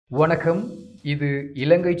வணக்கம். இது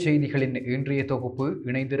இலங்கை செய்திகளின் இன்றைய தொகுப்பு.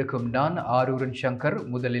 இணைந்திருக்கும் நான் ஆரூரன் சங்கர்.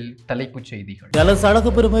 முதலில் தலைப்புச் செய்திகள். டலஸ்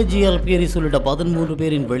அழகுபெருமை ஜிஎல்பிஎரிஸ் உள்ளிட்ட 13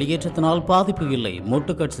 பேரின் வெளியேற்றத்தினால் பாதிப்பு இல்லை.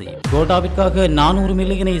 மொட்டு கட்சி கோட்டாவிற்காக 400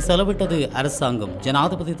 மில்லியனை செலவிட்டது அரசாங்கம்.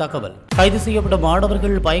 ஜனாதிபதி தகவல். கைது செய்யப்பட்ட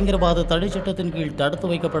மாணவர்கள் பயங்கரவாத தடை சட்டத்தின் கீழ் தடுத்து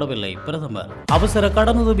வைக்கப்படவில்லை. பிரதமர். அவசர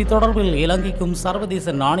கடனுதவி தொடர்பில் இலங்கைக்கும்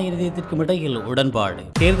சர்வதேச நாணய நிதியத்திற்கும் இடையில் உடன்பாடு.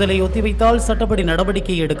 தேர்தலை ஒத்திவைத்தால் சட்டப்படி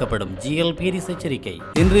நடவடிக்கை எடுக்கப்படும். ஜிஎல்பிஎரிஸ் எச்சரிக்கை.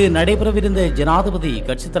 இன்று நடைபெறவிருந்த ஜனாதிபதி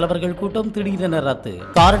கட்சித் தலைவர்கள் கூட்டம் திடீரென ரத்து.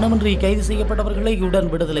 காரணமின்றி கைது செய்யப்பட்டவர்களை உடன்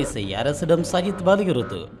விடுதலை செய்ய அரசிடம் சஜித்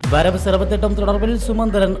வலியுறுத்து. வரவு செலவு திட்டம் தொடர்பில்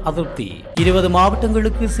சுமந்திரன் அதிருப்தி. 20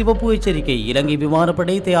 மாவட்டங்களுக்கு சிவப்பு எச்சரிக்கை. இலங்கை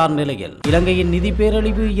விமானப்படை தயார் நிலையில். இலங்கையின் நிதி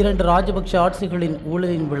பேரழிவு 2 ராஜபக்ஷ ஆட்சிகளின்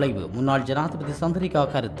ஊழலின் விளைவு. முன்னாள் ஜனாதிபதி சந்திரிகா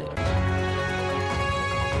கருத்து.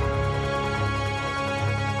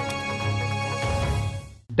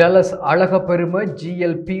 டலஸ் அழகப்பெருமை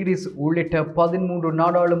ஜிஎல்பிஎரிஸ் உள்ளிட்ட 13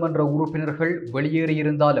 நாடாளுமன்ற உறுப்பினர்கள்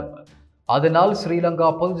வெளியேறியிருந்தாலும் அதனால் ஸ்ரீலங்கா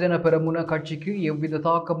பொதுஜன பெரமுன கட்சிக்கு எவ்வித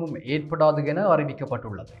தாக்கமும் ஏற்படாது என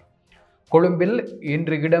அறிவிக்கப்பட்டுள்ளது. கொழும்பில்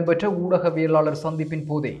இன்று இடம்பெற்ற ஊடகவியலாளர் சந்திப்பின்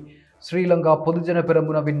போதே ஸ்ரீலங்கா பொதுஜன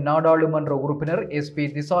பெரமுனவின் நாடாளுமன்ற உறுப்பினர் எஸ்பி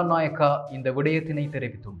திசாநாயக்கா இந்த விடயத்தினை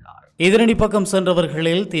தெரிவித்துள்ளார். எதிரணி பக்கம்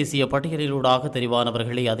சென்றவர்களில் தேசிய பட்டியலிலூடாக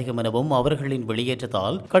தெரிவானவர்களே அதிகம் எனவும் அவர்களின்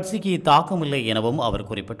வெளியேற்றத்தால் கட்சிக்கு தாக்கமில்லை எனவும் அவர்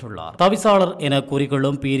குறிப்பிட்டுள்ளார். தவிசாளர் என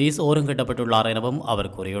கூறிக்கொள்ளும் பீரிஸ் ஓரங்கட்டப்பட்டுள்ளார் எனவும் அவர்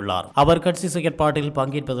கூறியுள்ளார். அவர் கட்சி செயற்பாட்டில்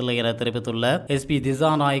பங்கேற்பதில்லை என தெரிவித்துள்ள எஸ்பி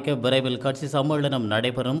திசாநாயக்க விரைவில் கட்சி சம்மேளனம்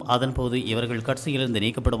நடைபெறும், அதன்போது இவர்கள் கட்சியிலிருந்து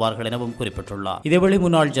நீக்கப்படுவார்கள் எனவும் குறிப்பிட்டுள்ளார். இதேவேளை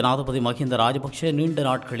முன்னாள் ஜனாதிபதி மஹிந்த ராஜபக்ஷ நீண்ட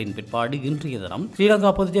நாட்களின் பிற்பாடு இன்றைய தினம்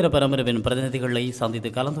ஸ்ரீலங்கா பொதுஜன பெரமுனவின் பிரதிநிதிகளை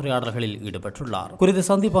சந்தித்து கலந்துரையாடல்களில் ஈடுபட்டுள்ளார். குறித்த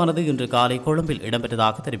சந்திப்பானது இன்று காலை கொழும்பில்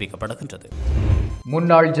இடம்பெற்றதாக தெரிவிக்கப்படுகின்றது.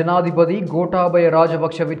 முன்னாள் ஜனாதிபதி கோட்டாபய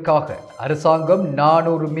ராஜபக்ஷவிற்காக அரசாங்கம்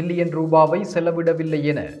 400 மில்லியன் ரூபாவை செலவிடவில்லை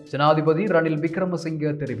என ஜனாதிபதி ரணில்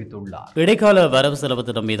விக்ரமசிங்க தெரிவித்துள்ளார். இடைக்கால வரவு செலவு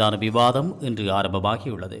திட்டம் மீதான விவாதம் இன்று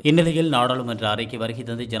ஆரம்பமாகியுள்ளது. இந்நிலையில் நாடாளுமன்ற அறைக்கு வருகை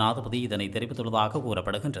தந்து ஜனாதிபதி இதனை தெரிவித்துள்ளதாக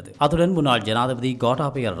கூறப்படுகின்றது. அத்துடன் முன்னாள் ஜனாதிபதி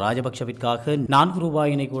கோட்டாபய ராஜபக்ஷவிற்காக 4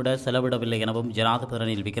 ரூபாயினை கூட செலவிடவில்லை எனவும் ஜனாதிபதி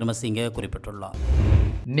ரணில் விக்ரமசிங்க குறிப்பிட்டுள்ளார்.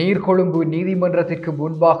 நீர்கொழும்பு நீதிமன்றத்திற்கு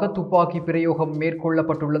முன்பாக துப்பாக்கி பிரயோகம்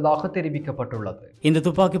மேற்கொள்ளப்பட்டுள்ளதாக தெரிவிக்கப்பட்டுள்ளது. இந்த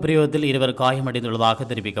துப்பாக்கி பிரயோகத்தில் 2 காயமடைந்துள்ளதாக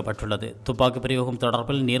தெரிவிக்கப்பட்டுள்ளது. துப்பாக்கி பிரயோகம்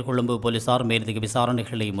தொடர்பில் நீர்கொழும்பு போலீசார் மேலதிக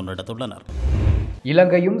விசாரணைகளை முன்னெடுத்துள்ளனர்.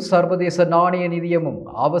 இலங்கையும் சர்வதேச நாணய நிதியமும்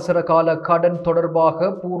அவசர கால கடன்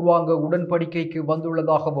தொடர்பாக பூர்வாங்க உடன்படிக்கைக்கு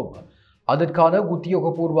வந்துள்ளதாகவும் அதற்கான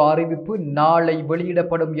உத்தியோகபூர்வ அறிவிப்பு நாளை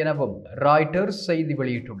வெளியிடப்படும் எனவும் ராய்ட்டர்ஸ் செய்தி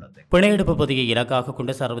வெளியிட்டுள்ளது. பிணையெடுப்பு பகுதியை இலக்காக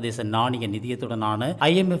கொண்ட சர்வதேச நாணய நிதியத்துடனான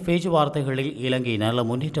IMF பேச்சுவார்த்தைகளில் இலங்கை நல்ல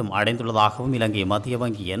முன்னேற்றம் அடைந்துள்ளதாகவும் இலங்கை மத்திய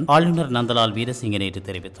வங்கியின் ஆளுநர் நந்தலால் வீரசிங்க நேற்று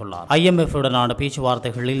தெரிவித்துள்ளார். IMF உடனான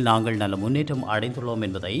பேச்சுவார்த்தைகளில் நாங்கள் நல்ல முன்னேற்றம் அடைந்துள்ளோம்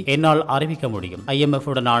என்பதை என்னால் அறிவிக்க முடியும். IMF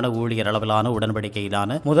உடனான ஊழியர் அளவிலான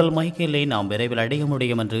உடன்படிக்கையிலான முதல் மைல்கல்லை நாம் விரைவில் அடைய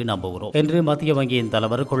முடியும் என்று நம்புகிறோம் என்று மத்திய வங்கியின்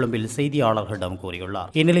தலைவர் கொழும்பில் செய்தியாளர்களிடம்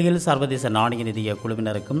கூறியுள்ளார். இந்நிலையில் சர்வதேச நாணய நிதிய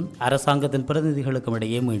குழுவினருக்கும் அரசாங்கத்தின் பிரதிநிதிகளுக்கும்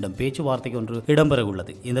இடையே மீண்டும் பேச்சுவார்த்தை ஒன்று இடம்பெற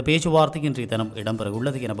உள்ளது. இந்த பேச்சுவார்த்தை இன்றைய தினம் இடம்பெற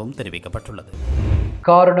உள்ளது எனவும் தெரிவிக்கப்பட்டுள்ளது.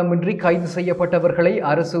 காரணமின்றி கைது செய்யப்பட்டவர்களை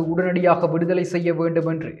அரசு உடனடியாக விடுதலை செய்ய வேண்டும்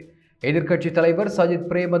என்று எதிர்க்கட்சித் தலைவர் சஜித்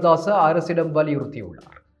பிரேமதாச அரசிடம்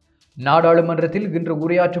வலியுறுத்தியுள்ளார். நாடாளுமன்றத்தில் இன்று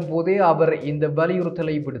உரையாற்றும் போதே அவர் இந்த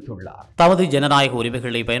வலியுறுத்தலை விடுத்துள்ளார். தமது ஜனநாயக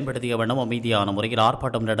உரிமைகளை பயன்படுத்திய வண்ணம் அமைதியான முறையில்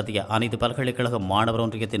ஆர்ப்பாட்டம் நடத்திய அனைத்து பல்கலைக்கழக மாணவர்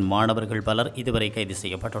ஒன்றியத்தின் மாணவர்கள் பலர் இதுவரை கைது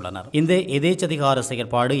செய்யப்பட்டுள்ளனர். இந்த எதேச்சதிகார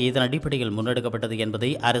செயற்பாடு இதன் அடிப்படையில் முன்னெடுக்கப்பட்டது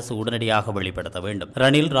என்பதை அரசு உடனடியாக வெளிப்படுத்த வேண்டும்.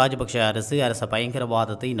 ரணில் ராஜபக்ஷ அரசு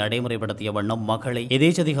பயங்கரவாதத்தை நடைமுறைப்படுத்திய வண்ணம் மக்களை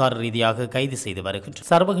எதேச்சதிகார ரீதியாக கைது செய்து வருகின்றது.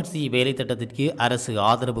 சர்வகட்சி வேலை திட்டத்திற்கு அரசு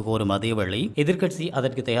ஆதரவு கோரும் அதேவேளை எதிர்க்கட்சி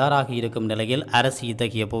அதற்கு தயாராக இருக்கும் நிலையில் அரசு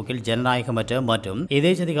இத்தகைய போக்கில் ஜனநாயகமற்ற மற்றும்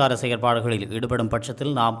எதேச்சதிகார செயற்பாடுகளில் ஈடுபடும்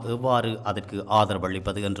பட்சத்தில் நாம் எவ்வாறு அதற்கு ஆதரவு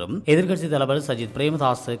அளிப்பது என்றும் எதிர்க்கட்சித் தலைவர் சஜித்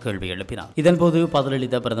பிரேமதாச கேள்வி எழுப்பினார். இதன்போது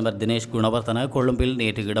பதிலளித்த பிரதமர் தினேஷ் குணவர்தன கொழும்பில்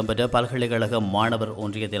நேற்று இடம்பெற்ற பல்கலைக்கழக மாணவர்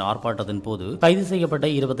ஒன்றியத்தின் ஆர்ப்பாட்டத்தின் போது கைது செய்யப்பட்ட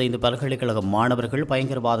 25 பல்கலைக்கழக மாணவர்கள்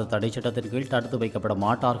பயங்கரவாத தடை சட்டத்தின் கீழ் தடுத்து வைக்கப்பட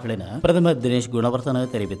மாட்டார்கள் என பிரதமர் தினேஷ் குணவர்தன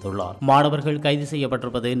தெரிவித்துள்ளார். மாணவர்கள் கைது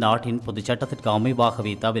செய்யப்பட்டிருப்பது நாட்டின் பொது சட்டத்திற்கு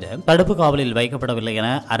அமைவாகவே தவிர தடுப்பு காவலில் வைக்கப்படவில்லை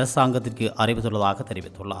என அரசாங்கத்திற்கு அறிவித்துள்ளதாக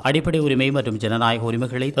தெரிவித்துள்ளார். அடிப்படை உரிமை மற்றும் ஜனநாயக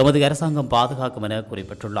உரிமைகளை தமது அரசாங்கம் பாதுகாக்கும் என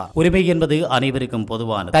குறிப்பிட்டுள்ளார். உரிமை என்பது அனைவருக்கும்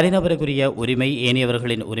பொதுவானது. தனிநபருக்குரிய உரிமை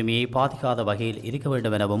ஏனையவர்களின் உரிமையை பாதிக்காத வகையில் இருக்க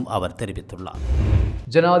வேண்டும் எனவும் அவர் தெரிவித்துள்ளார்.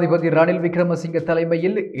 ஜனாதிபதி ரணில் விக்ரமசிங்க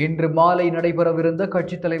தலைமையில் இன்று மாலை நடைபெறவிருந்த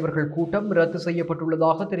கட்சித் தலைவர்கள் கூட்டம் ரத்து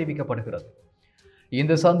செய்யப்பட்டுள்ளதாக தெரிவிக்கப்படுகிறது.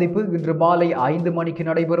 இந்த சந்திப்பு இன்று மாலை 5 மணிக்கு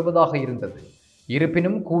நடைபெறுவதாக இருந்தது.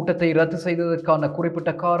 இருப்பினும் கூட்டத்தை ரத்து செய்ததற்கான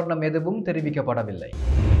குறிப்பிட்ட காரணம் எதுவும் தெரிவிக்கப்படவில்லை.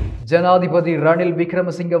 ஜனாதிபதி ரணில்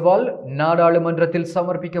விக்ரமசிங்கவால் நாடாளுமன்றத்தில்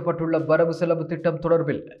சமர்ப்பிக்கப்பட்டுள்ள வரவு செலவு திட்டம்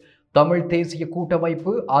தொடர்பில் தமிழ் தேசிய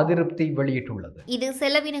கூட்டமைப்பு அதிருப்தி வெளியிட்டுள்ளது. இது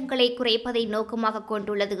செலவினங்களை குறைப்பதை நோக்கமாக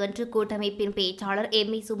கொண்டுள்ளது என்று கூட்டமைப்பின் பேச்சாளர்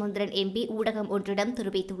சுமந்திரன் எம்பி ஊடகம் ஒன்றிடம்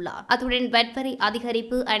தெரிவித்துள்ளார். அத்துடன் வட்வரி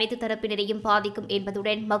அதிகரிப்பு அனைத்து தரப்பினரையும் பாதிக்கும்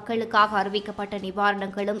என்பதுடன் மக்களுக்காக அறிவிக்கப்பட்ட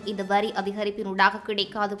நிவாரணங்களும் இந்த வரி அதிகரிப்பினூடாக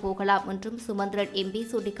கிடைக்காது போகலாம் என்றும் சுமந்திரன் எம்பி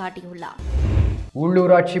சுட்டிக்காட்டியுள்ளார்.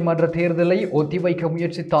 உள்ளூராட்சி மன்ற தேர்தலை ஒத்திவைக்க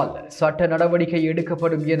முயற்சித்தால் சட்ட நடவடிக்கை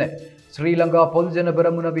எடுக்கப்படும் என ஸ்ரீலங்கா பொதுஜன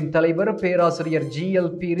பெரமுனவின் தலைவர் பேராசிரியர் GL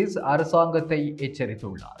பீரிஸ் அரசாங்கத்தை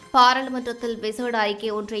எச்சரித்துள்ளார். பாராளுமன்றத்தில் விசேட அறிக்கை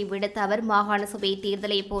ஒன்றை விடுத்த அவர் மாகாண சபை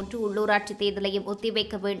தேர்தலை போன்று உள்ளூராட்சி தேர்தலையும்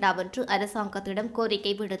ஒத்திவைக்க வேண்டாம் என்று அரசாங்கத்திடம்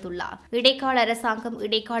கோரிக்கை விடுத்துள்ளார். இடைக்கால அரசாங்கம்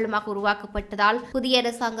இடைக்காலமாக உருவாக்கப்பட்டதால் புதிய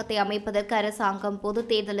அரசாங்கத்தை அமைப்பதற்கு அரசாங்கம் பொது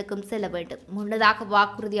தேர்தலுக்கும் செல்ல வேண்டும். முன்னதாக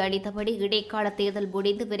வாக்குறுதி அளித்தபடி இடைக்கால தேர்தல்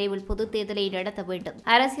முடிந்து விரைவில் பொது தேர்தலை நடத்த வேண்டும்.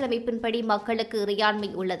 அரசியலமைப்பின்படி மக்களுக்கு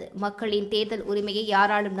இறையாண்மை உள்ளது. மக்களின் தேர்தல் உரிமையை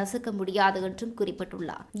யாராலும் நசுக்க முடியாது என்றும்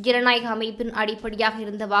குறிப்பிட்டுள்ளார். ஜனநாயக அமைப்பின் அடிப்படையாக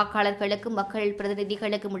இருந்த வாக்காளர்களுக்கு மக்கள்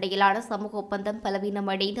பிரதிநிதிகளுக்கும் இடையிலான சமூக ஒப்பந்தம்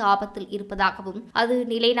பலவீனமடைந்து ஆபத்தில் இருப்பதாகவும் அது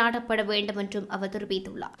நிலைநாட்டப்பட வேண்டும் என்றும் அவர்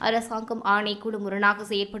தெரிவித்துள்ளார். அரசாங்கம் ஆணைக்குழு முரணாக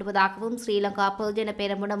செயற்படுவதாகவும் ஸ்ரீலங்கா பொதுஜன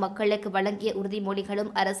பெரமுன மக்களுக்கு வழங்கிய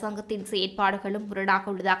உறுதிமொழிகளும் அரசாங்கத்தின் செயற்பாடுகளும்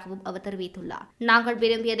முரணாக உள்ளதாகவும் அவர் தெரிவித்துள்ளார். நாங்கள்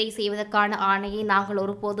விரும்பியதை செய்வதற்கான ஆணையை நாங்கள்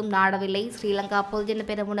ஒருபோதும் நாடவில்லை. ஸ்ரீலங்கா பொதுஜன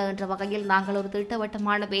பெரமுன என்ற வகையில் நாங்கள் ஒரு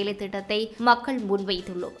திட்டவட்டமான வேலை திட்டத்தை மக்கள்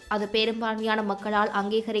முன்வைத்துள்ளோம். அது பெரும்பான்மையான மக்களால்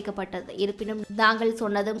அங்கீகரிக்கப்பட்டது. இருப்பினும் நாங்கள்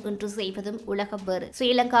சொன்னதும் இன்று செய்வதும் உலகம் வேறு.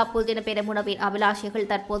 ஸ்ரீலங்கா பொதுஜன பெரமுனவின் அபிலாஷைகள்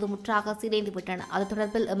தற்போது முற்றாக சிதைந்துவிட்டன. அது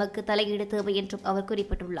தொடர்பில் எமக்கு தலையீடு தேவை என்றும் அவர்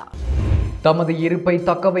குறிப்பிட்டுள்ளார். தமது இருப்பை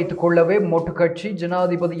தக்க வைத்துக் கொள்ளவே மொட்டு கட்சி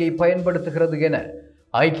ஜனாதிபதியை பயன்படுத்துகிறது என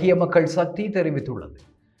ஐக்கிய மக்கள் சக்தி தெரிவித்துள்ளது.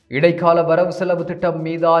 இடைக்கால வரவு செலவு திட்டம்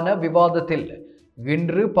மீதான விவாதத்தில்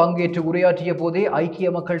இன்று பங்கேற்று உரையாற்றிய போதே ஐக்கிய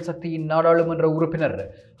மக்கள் சக்தியின் நாடாளுமன்ற உறுப்பினர்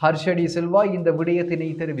ஹர்ஷடி சில்வா இந்த விடயத்தினை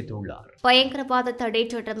தெரிவித்துள்ளார். பயங்கரவாத தடை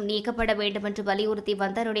சட்டம் நீக்கப்பட வேண்டும் என்று வலியுறுத்தி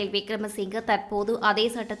வந்த ரணில் விக்ரமசிங்க தற்போது அதே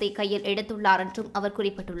சட்டத்தை கையில் எடுத்துள்ளார் என்றும் அவர்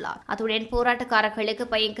குறிப்பிட்டுள்ளார். அத்துடன் போராட்டக்காரர்களுக்கு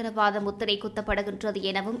பயங்கரவாத முத்திரை குத்தப்படுகின்றது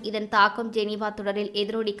எனவும் இதன் தாக்கம் ஜெனீவா தொடரில்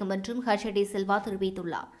எதிரொலிக்கும் என்றும் ஹர்ஷடி சில்வா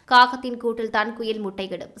தெரிவித்துள்ளார். காகத்தின் கூட்டில் தான் குயில்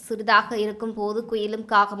முட்டையிடும். சிறிதாக இருக்கும் போது குயிலும்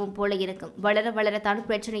காகமும் போல இருக்கும். வளர வளரத்தான்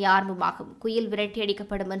பிரச்சனை ஆரம்பமாகும். குயில்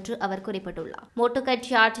விரட்டியடிக்கப்படும் என்று அவர் குறிப்பிட்டுள்ளார். மொட்டு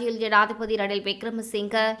கட்சி ஆட்சியில் ஜனாதிபதி ரணில்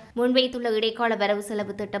விக்ரமசிங்க முன்வைத்துள்ள இடைக்கால வரவு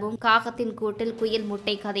செலவு திட்டமும் காகத்தின் கூட்டில் குயில்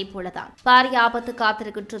முட்டை கதை போலதான் பாரிய ஆபத்து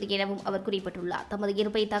காத்திருக்கின்றது எனவும் அவர் குறிப்பிட்டுள்ளார். தமது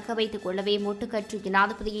இருப்பை தக்க வைத்துக் கொள்ளவே மொட்டு கட்சி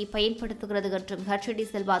ஜனாதிபதியை பயன்படுத்துகிறது என்றும் ஹர்ஷடி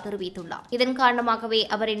சில்வா தெரிவித்துள்ளார். இதன் காரணமாகவே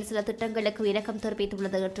அவரின் சில திட்டங்களுக்கு இரக்கம்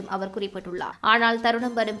தெரிவித்துள்ளது என்றும் அவர் குறிப்பிட்டுள்ளார். ஆனால்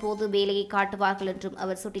தருணம் வரும்போது வேலையை காட்டுவார்கள் என்றும்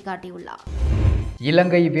அவர் சுட்டிக்காட்டியுள்ளார்.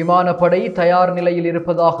 இலங்கை விமானப்படை தயார் நிலையில்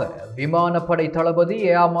இருப்பதாக விமானப்படை தளபதி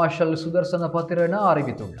ஏர் மார்ஷல் சுதர்சன பத்திரன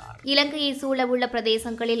அறிவித்துள்ளார். இலங்கையை சூழவுள்ள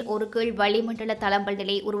பிரதேசங்களில் ஒரு கீழ் வளிமண்டல தளம்பல்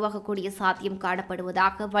நிலை உருவாகக்கூடிய சாத்தியம்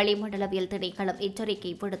காணப்படுவதாக வளிமண்டலவியல் திணைக்களம்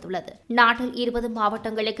எச்சரிக்கை விடுத்துள்ளது. நாட்டில் 20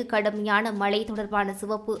 மாவட்டங்களுக்கு கடுமையான மழை தொடர்பான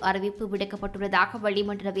சிவப்பு அறிவிப்பு விடுக்கப்பட்டுள்ளதாக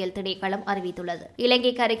வளிமண்டலவியல் திணைக்களம் அறிவித்துள்ளது.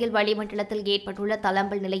 இலங்கைக்கு அருகில் வளிமண்டலத்தில் ஏற்பட்டுள்ள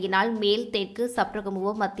தளம்பல் நிலையினால் மேல் தெற்கு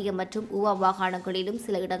சப்ரகமுவ மத்திய மற்றும் உவா மாகாணங்களிலும்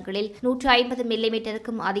சில இடங்களில் 150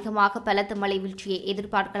 மில்லிமீட்டருக்கும் அதிகமாக பலத்த மழை வீழ்ச்சியை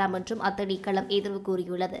எதிர்பார்க்கலாம் என்றும் அத்திணைக்களம் எதிர்வு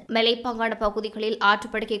கூறியுள்ளது. மலைப்பாங்கான பகுதிகளில்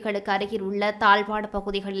ஆற்றுப்படுகைகளுக்கு அருகில் உள்ள தாழ்வான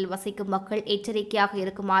பகுதிகளில் வசிக்கும் மக்கள் எச்சரிக்கையாக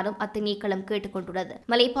இருக்குமாறும் அத்திணைக்களம் கேட்டுக் கொண்டுள்ளது.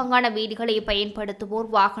 மலைப்பாங்கான வீதிகளை பயன்படுத்துவோர்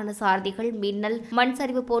வாகன சாரதிகள் மின்னல் மண்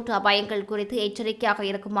சரிவு போன்ற அபாயங்கள் குறித்து எச்சரிக்கையாக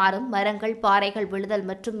இருக்குமாறும் மரங்கள் பாறைகள் விழுதல்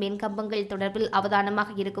மற்றும் மின்கம்பங்கள் தொடர்பில்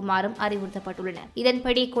அவதானமாக இருக்குமாறும் அறிவுறுத்தப்பட்டுள்ளன.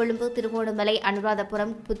 இதன்படி கொழும்பு திருகோணமலை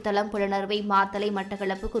அனுராதபுரம் புத்தளம் புலனறுவை மாத்தளை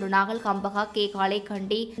மட்டக்களப்பு குருநாகல் கம்பகா கேகாலை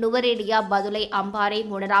கண்டி நுவரேலியா பதுளை அம்பாறை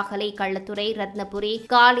முனராகலை கள்ளத்துறை ரத்னபுரி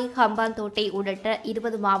காலி ஹம்பாந்தோட்டை உள்ளிட்ட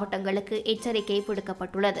 20 மாவட்டங்களுக்கு எச்சரிக்கை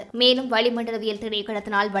விடுக்கப்பட்டுள்ளது. மேலும் வளிமண்டலவியல்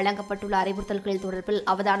திணைக்களத்தினால் வழங்கப்பட்டுள்ள அறிவுறுத்தல்கள் தொடர்பில்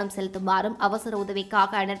அவதானம் செலுத்துமாறும் அவசர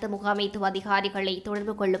உதவிக்காக அனர்த்த முகாமைத்துவ அதிகாரிகளை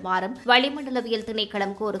தொடர்பு கொள்ளுமாறும் வளிமண்டலவியல்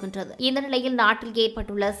திணைக்களம் கோருகின்றது. இந்த நிலையில் நாட்டில்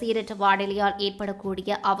ஏற்பட்டுள்ள சீரற்ற வானிலையால்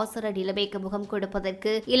ஏற்படக்கூடிய அவசர நிலைமைக்கு முகம்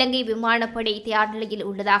கொடுப்பதற்கு இலங்கை விமானப்படை தயார் நிலையில்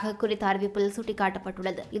உள்ளதாக குறித்த அறிவிப்பில்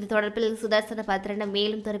சுட்டிக்காட்டப்பட்டுள்ளது. இது தொடர்பில் சுதர்சன பத்திரன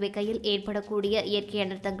மேலும் தெரிவிக்கையில் ஏற்படக்கூடிய இயற்கை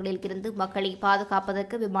அனர்த்தங்களில் இருந்து மக்களை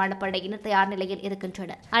பாதுகாப்பதற்கு விமானப்படையினர் தயார் நிலையில்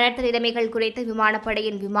இருக்கின்றனர். அனர்த்த நிலைமைகள் குறித்து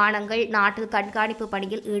விமானப்படையின் விமானங்கள் நாட்டில் கண்காணிப்பு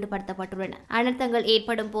பணியில் ஈடுபடுத்தப்பட்டுள்ளன. அனர்த்தங்கள்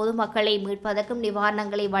ஏற்படும் போது மக்களை மீட்பதற்கும்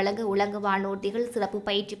நிவாரணங்களை வழங்க உலங்கு வானூர்திகள் சிறப்பு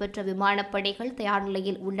பயிற்சி பெற்ற விமானப்படைகள் தயார்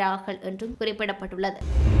நிலையில் உள்ளார்கள் என்றும் குறிப்பிடப்பட்டுள்ளது.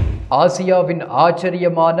 ஆசியாவின்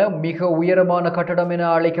ஆச்சரியமான மிக உயரமான கட்டடம் என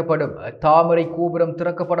அழைக்கப்படும் தாமரை கோபுரம்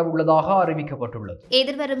திறக்கப்பட உள்ளதாக அறிவிக்கப்பட்டுள்ளது.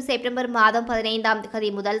 எதிர்வரும் செப்டம்பர் மாதம் 15ஆம் தேதி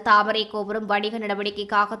முதல் தாமரை கோபுரம் வணிக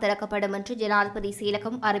நடவடிக்கைக்காக திறக்கப்படும் என்று ஜனாதிபதி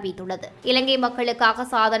சீலகம் அறிவித்துள்ளது. இலங்கை மக்களுக்காக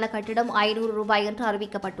சாதாரண கட்டடம் 500 ரூபாய் என்று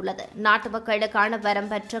அறிவிக்கப்பட்டுள்ளது. நாட்டு மக்களுக்கான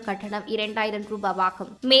வரம்பற்ற கட்டணம் 2000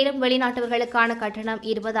 ரூபாவாகும். மேலும் வெளிநாட்டவர்களுக்கான கட்டணம்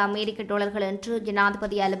 20 அமெரிக்க டாலர்கள் என்று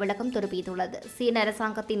ஜனாதிபதி அலுவலகம் தெரிவித்துள்ளது. சீன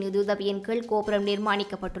அரசாங்கத்தின் நிதியுதவியின் கீழ் கோபுரம்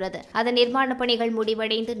நிர்மாணிக்கப்பட்டுள்ளது. அதன் நிர்மாண பணிகள்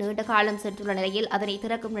முடிவடைந்து நீண்ட காலம் சென்றுள்ள நிலையில் அதனை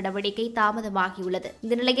திறக்கும் நடவடிக்கை தாமதமாகியுள்ளது.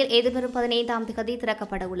 இந்த நிலையில் எதிர்வரும் 15ஆம் தேதி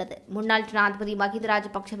திறக்கப்பட உள்ளது. முன்னாள் ஜனாதிபதி மஹிந்த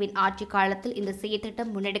ராஜபக்சவின் ஆட்சி காலத்தில் இந்த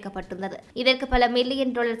செயற்திட்டம் முன்னெடுக்கப்பட்டிருந்தது. இதற்கு பல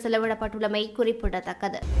மில்லியன் டாலர் செலவிடப்பட்டுள்ளமை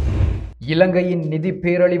குறிப்பிடத்தக்கது. இலங்கையின் நிதி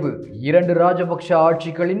பேரழிவு 2 ராஜபக்ஷ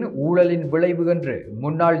ஆட்சிகளின் ஊழலின் விளைவு என்று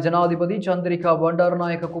முன்னாள் ஜனாதிபதி சந்திரிகா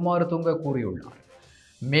பண்டாரநாயக்க குமாரதுங்க கூறியுள்ளார்.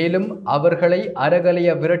 மேலும் அவர்களை அறகலைய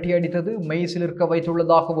விரட்டியடித்தது மெய்சிலிருக்க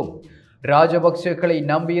வைத்துள்ளதாகவும் ராஜபக்சேக்களை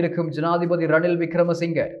நம்பியிருக்கும் ஜனாதிபதி ரணில்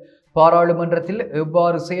விக்ரமசிங்க பாராளுமன்றத்தில்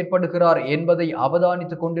எவ்வாறு செயற்படுகிறார் என்பதை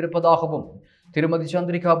அவதானித்துக் கொண்டிருப்பதாகவும் திருமதி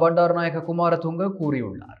சந்திரிகா பண்டாரநாயக்க குமாரதுங்க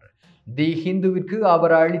கூறியுள்ளார். தி ஹிந்துவிற்கு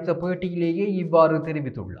அவர் அளித்த பேட்டியிலேயே இவ்வாறு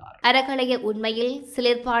தெரிவித்துள்ளார். அறகலைய உண்மையில்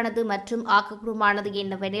சிலிர்ப்பானது மற்றும் ஆக்கப்பூர்வமானது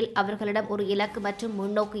என்னவெனில் அவர்களிடம் ஒரு இலக்கு மற்றும்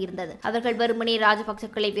முன்னோக்கு இருந்தது. அவர்கள் வெறுமனே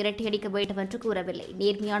ராஜபக்சக்களை விரட்டியடிக்க வேண்டும் என்று கூறவில்லை.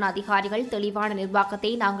 நேர்மையான அதிகாரிகள், தெளிவான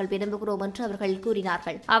நிர்வாகத்தை நாங்கள் விரும்புகிறோம் என்று அவர்கள்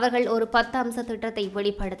கூறினார்கள். அவர்கள் ஒரு 10 அம்ச திட்டத்தை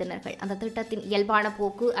வெளிப்படுத்தினார்கள். அந்த திட்டத்தின் இயல்பான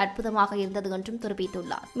போக்கு அற்புதமாக இருந்தது என்றும்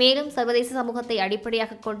தெரிவித்துள்ளார். மேலும் சர்வதேச சமூகத்தை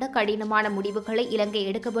அடிப்படையாக கொண்ட கடினமான முடிவுகளை இலங்கை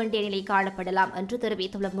எடுக்க வேண்டிய நிலை காணப்படலாம் என்று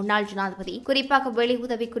தெரிவித்துள்ள முன்னாள் ஜனாதிபதி குறிப்பாக வெளி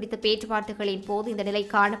உதவி குறித்த பேச்சுவார்த்தைகளின் போது இந்த நிலை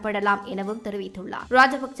காணப்படலாம் எனவும் தெரிவித்துள்ளார்.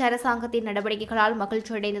 ராஜபக்ச அரசாங்கத்தின் நடவடிக்கைகளால்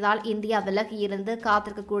மகிழ்ச்சி அடைந்ததால் இந்தியா விலகியிருந்து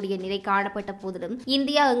காத்திருக்கக்கூடிய நிலை காணப்பட்ட போதிலும்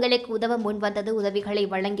இந்தியா எங்களுக்கு உதவ முன்வந்தது, உதவிகளை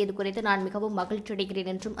வழங்கியது குறித்து நான் மிகவும் மகிழ்ச்சி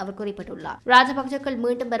அடைகிறேன் என்றும் அவர் குறிப்பிட்டுள்ளார். ராஜபக்சக்கள்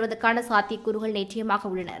மீண்டும் வருவதற்கான சாத்தியக்கூறுகள் நிச்சயமாக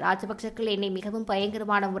உள்ளன. ராஜபக்சக்கள் என்னை மிகவும்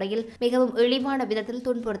பயங்கரமான முறையில் மிகவும் இழிவான விதத்தில்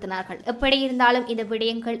துன்புறுத்தினார்கள். எப்படி இருந்தாலும் இந்த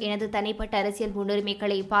விடயங்கள் எனது தனிப்பட்ட அரசியல்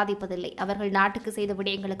முன்னுரிமைகளை பாதிப்பதில்லை. அவர்கள் நாட்டுக்கு செய்த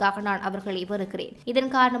விடயங்களுக்காக நான் அவர்களை வெறுக்கிறேன்.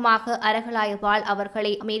 இதன் காரணமாக அறகலாயவால்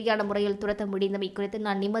அவர்களை அமைதியான முறையில் துரத்த முடிந்தமை குறித்து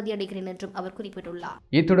நான் நிம்மதியடைகிறேன் என்றும் அவர் குறிப்பிட்டுள்ளார்.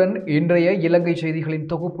 இத்துடன் இன்றைய இலங்கை செய்திகளின்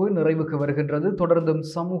தொகுப்பு நிறைவுக்கு வருகின்றது. தொடர்ந்தும்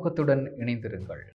சமூகத்துடன் இணைந்திருங்கள்.